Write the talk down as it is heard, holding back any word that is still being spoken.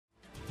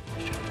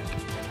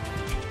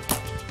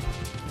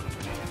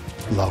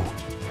Low.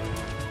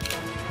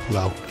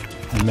 Low.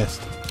 I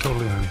missed.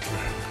 Totally underneath.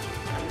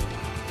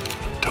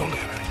 Totally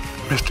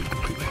underneath. Missed it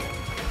completely.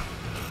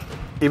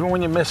 Even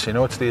when you miss, you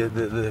know, it's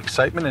the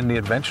excitement and the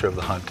adventure of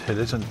the hunt. It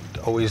isn't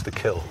always the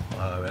kill.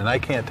 And I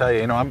can't tell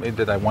you, you know,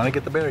 did I want to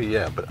get the bear?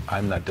 Yeah, but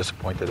I'm not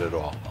disappointed at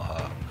all.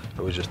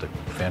 It was just a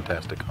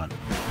fantastic hunt.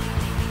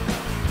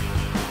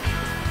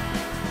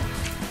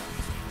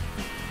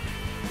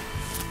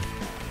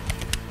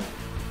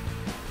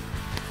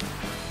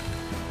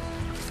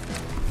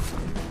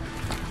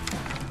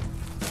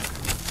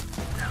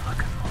 They're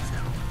looking,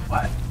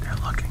 What? they're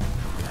looking.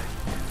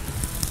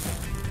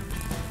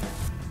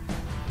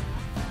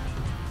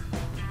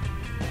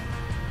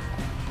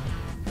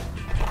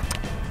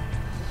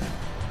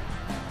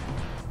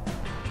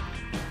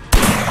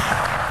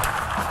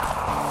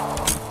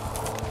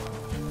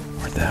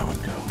 Where'd that one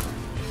go?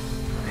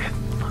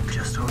 It looked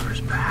just over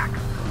his back.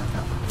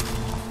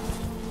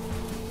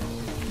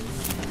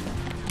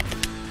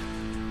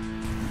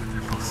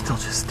 They're both still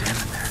just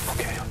standing there.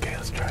 Okay,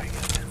 let's try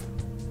again.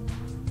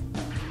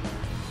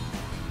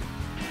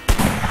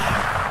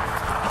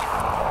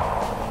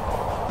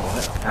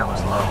 That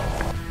was low.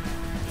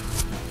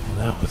 Well,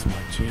 that was my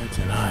chance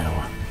in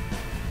Iowa.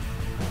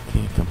 I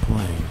can't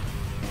complain.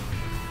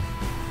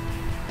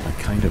 I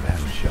kind of had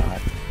a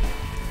shot.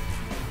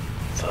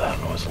 So that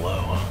one was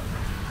low, huh?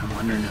 I'm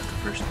wondering if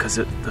the first, because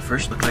the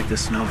first looked like the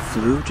snow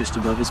flew just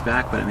above his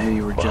back, but maybe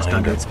you were just Behind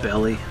under him. its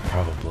belly.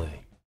 Probably.